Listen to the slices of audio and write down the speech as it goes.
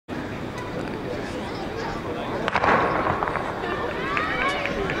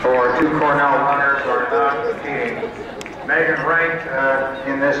two Cornell runners are not competing. Megan Wright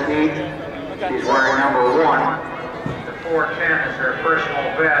in this heat, she's wearing number 1. The 4:10 is her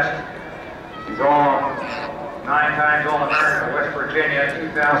personal best. She's all 9 times All-American West Virginia,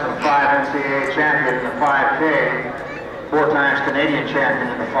 2005 NCAA champion in the 5K, 4 times Canadian champion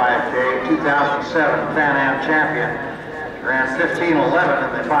in the 5K, 2007 Pan Am champion. Ran 15:11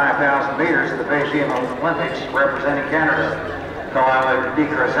 in the 5,000 meters at the Beijing Olympics representing Canada. Howell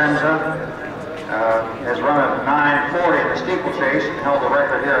has run a 9:40 in the steeplechase and held the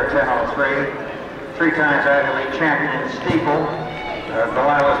record here at 10:03. 3 times Ivy League champion in the steeple.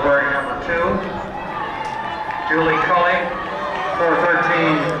 Delilah's wearing number 2. Julie Cully,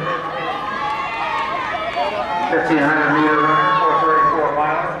 4:13, 1,500 meter runner, 4:34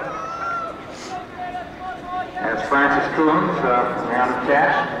 miler. That's Frances Coons out of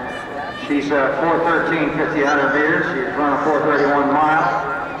Cash. She's 4:13, 1,500 meters. She's run a 4:31 mile,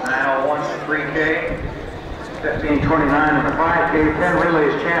 9:01 3K, 15:29 in the 5K, 10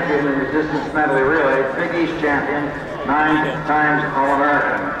 relays champion in the distance medley relay, Big East champion, 9 times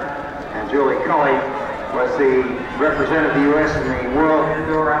All-American. And Julie Cully was represented the U.S. in the World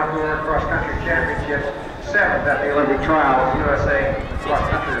Indoor Outdoor Cross Country Championships, 7th at the Olympic Trials, USA Cross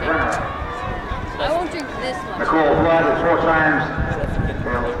Country runner-up. I won't drink this one. Nicole Flood is 4 times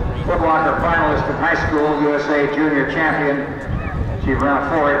Foot Locker finalist in high school, USA Junior champion. She ran a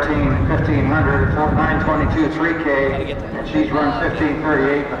 4:18, 1,500, 9:22 3K, and she's run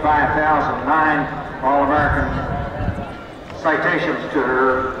 15:38 in the 5,000, 9 All-American citations to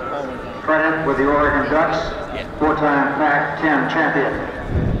her credit with the Oregon Ducks, 4-time Pac-10 champion.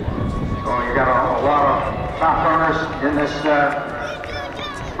 So you got a lot of top runners in this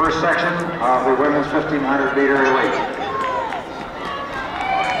first section of the women's 1,500 meter relay.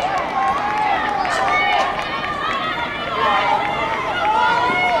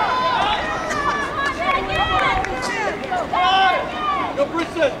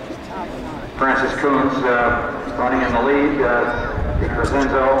 Frances Coons running in the lead,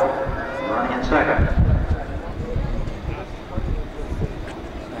 DiCrescenzo running in second.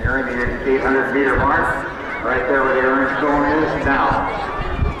 Nearing the 800 meter mark, right there where the orange cone is now.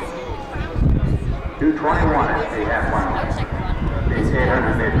 2:21 is the half mile. It's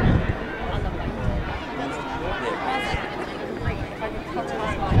 800 meters.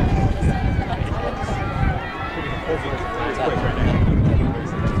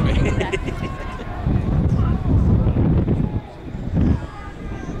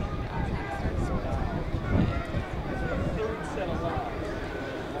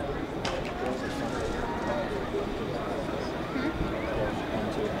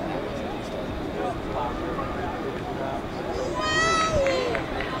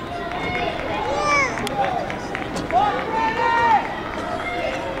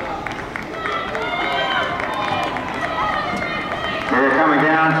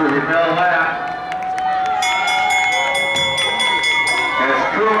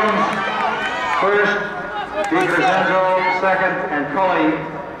 First, DiCrescenzo second, and Cully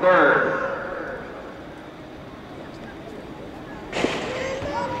third.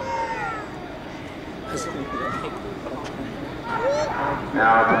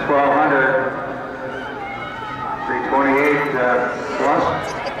 Now at the 1,200, 3:28 plus.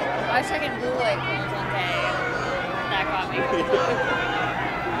 I was checking blue light cones one day, and that got me.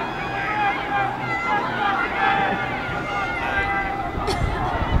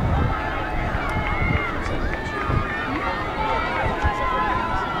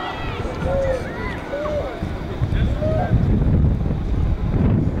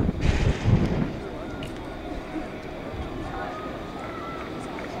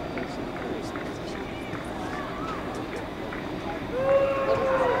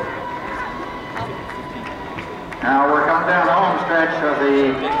 Now we're coming down the home stretch of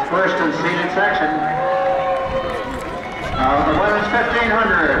the first and seeded section of the women's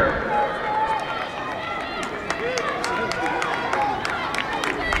 1,500.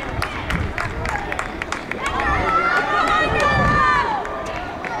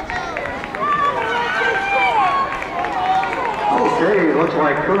 Okay, looks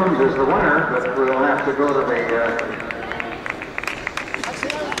like Coons is the winner, but we'll have to go to the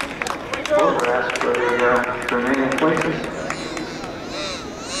photographs for the remaining places.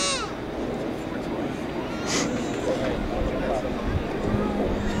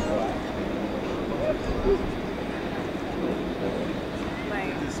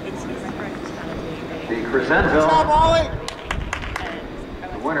 DiCrescenzo,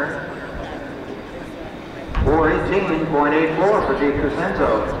 the winner. 4:18.84 for DiCrescenzo.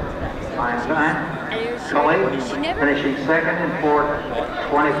 Fine time. Tully finishing second in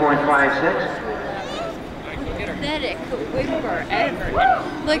 4:20.56. Pathetic whimper ever.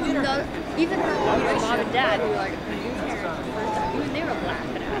 Like, no, even her mom and dad who were like, new parents the first time, even they were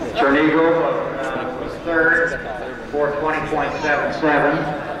laughing at us. Chernigo was third,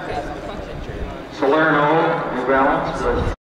 4:20.77. Salerno, New Balance, was